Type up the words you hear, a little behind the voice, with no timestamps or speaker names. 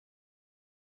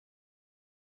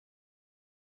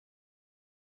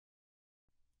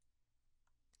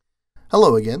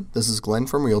Hello again, this is Glenn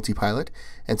from Realty Pilot,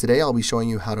 and today I'll be showing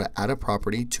you how to add a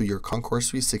property to your Concourse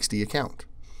 360 account.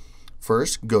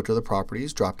 First, go to the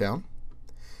Properties drop-down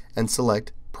and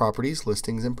select Properties,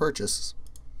 Listings, and Purchases.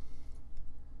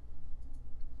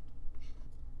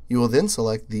 You will then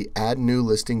select the Add New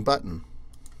Listing button.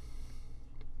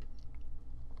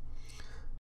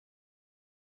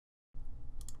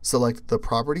 Select the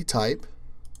property type,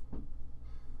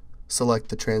 select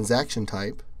the transaction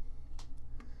type,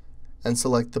 and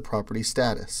select the property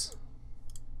status.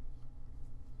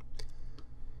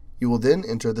 You will then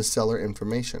enter the seller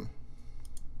information.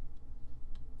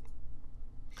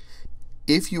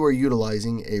 If you are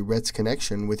utilizing a RETS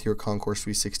connection with your Concourse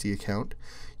 360 account,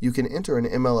 you can enter an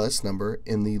MLS number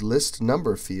in the List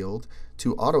Number field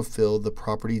to autofill the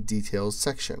Property Details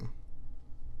section.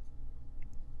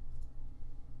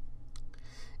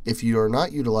 If you are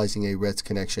not utilizing a RETS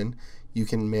connection, you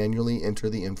can manually enter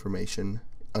the information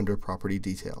under Property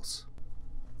Details.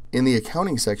 In the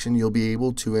Accounting section, you'll be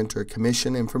able to enter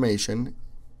commission information,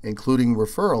 including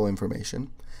referral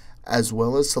information, as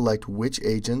well as select which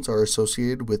agents are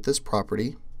associated with this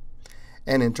property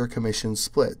and enter commission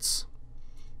splits.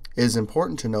 It is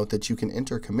important to note that you can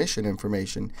enter commission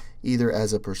information either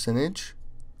as a percentage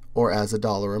or as a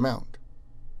dollar amount.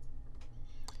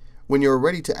 When you're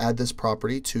ready to add this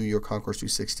property to your Concourse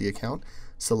 360 account,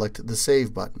 select the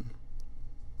Save button.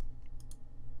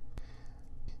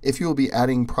 If you will be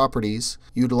adding properties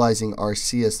utilizing our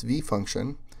CSV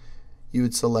function, you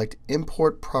would select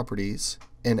Import Properties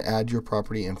and add your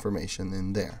property information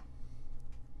in there.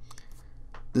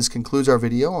 This concludes our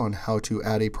video on how to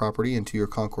add a property into your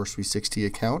Concourse 360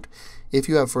 account. If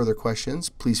you have further questions,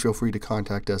 please feel free to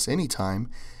contact us anytime,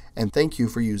 and thank you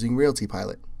for using Realty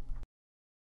Pilot.